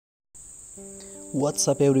What's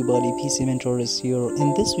up everybody, PC Mentor is here.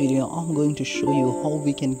 In this video I'm going to show you how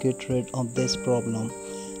we can get rid of this problem,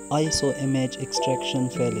 ISO image extraction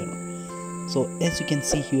failure. So as you can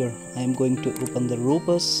see here, I am going to open the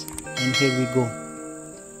Rufus and here we go.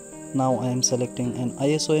 Now I am selecting an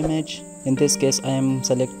ISO image. In this case I am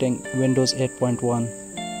selecting Windows 8.1.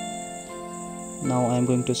 Now I am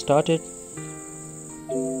going to start it.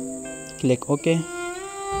 Click OK.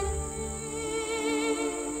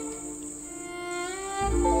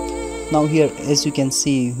 Now here, as you can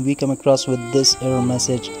see, we come across with this error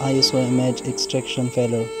message, ISO image extraction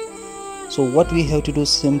failure. So what we have to do,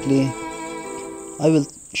 simply I will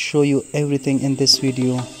show you everything in this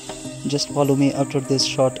video. Just follow me after this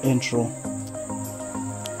short intro.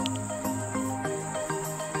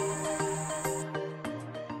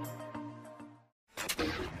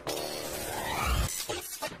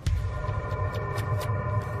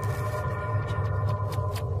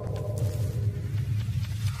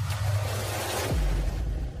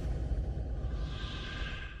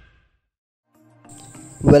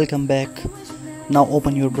 Welcome back. Now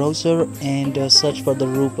open your browser and search for the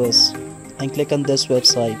Rufus and click on this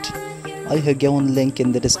website. I have given link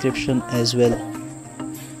in the description as well.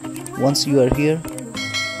 Once you are here,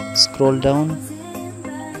 scroll down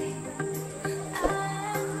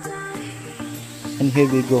and here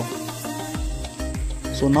we go.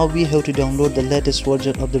 So now we have to download the latest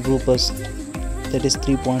version of the Rufus, that is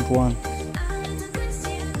 3.1.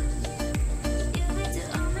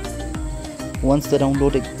 Once the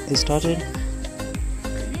download is started,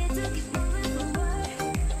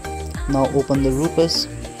 now open the Rufus.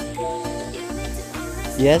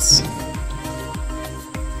 Yes,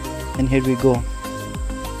 and here we go.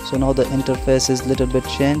 So now the interface is little bit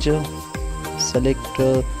changed. Select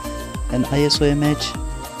an ISO image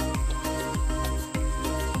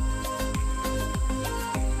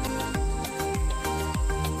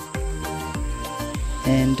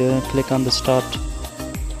and click on the start.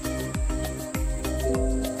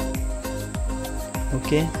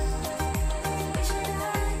 Okay.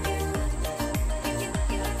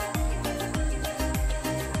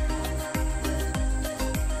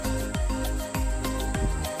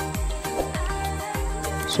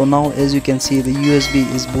 So now as you can see, the USB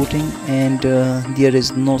is booting and there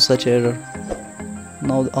is no such error.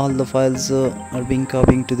 Now all the files are being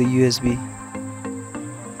copied to the USB.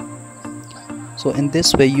 So in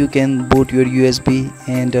this way you can boot your USB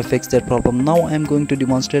and fix that problem. Now I am going to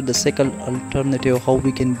demonstrate the second alternative, how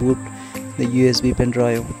we can boot the USB pen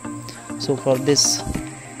drive. So for this,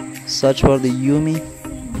 search for the YUMI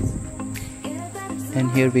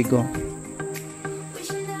and here we go.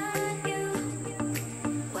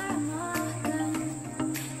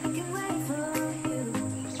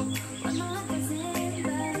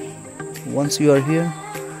 Once you are here,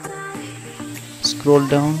 scroll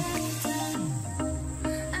down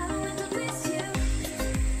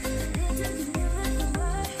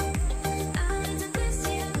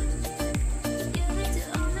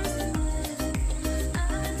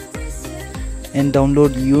and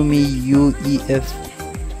download YUMI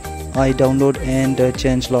UEFI download and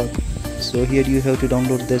changelog. So here you have to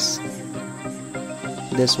download this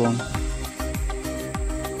one.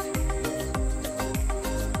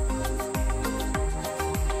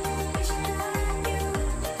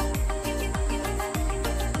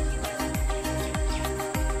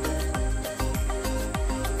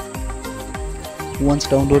 Once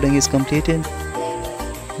downloading is completed,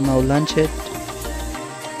 now launch it.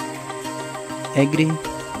 Agree,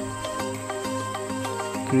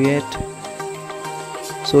 create.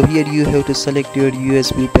 So here you have to select your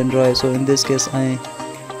USB pen drive. So in this case I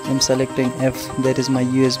am selecting F, that is my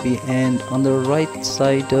USB, and on the right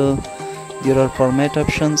side there are format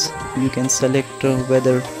options. You can select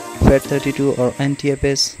whether FAT32 or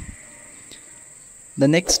NTFS. The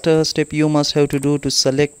next step you must have to do to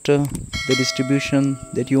select the distribution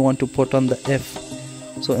that you want to put on the F.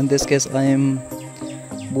 So in this case I am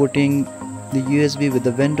booting the USB with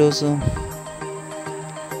the Windows.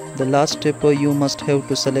 The last step, you must have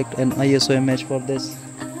to select an ISO image for this.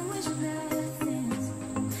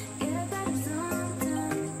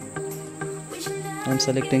 I'm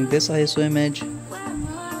selecting this ISO image.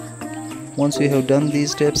 Once you have done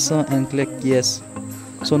these steps and click yes.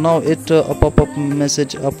 So now it a pop-up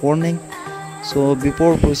message up warning. So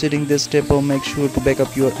before proceeding this step, make sure to back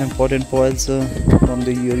up your important files from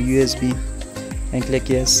your USB and click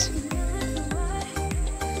yes.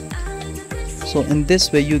 So in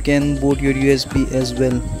this way you can boot your USB as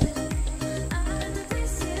well.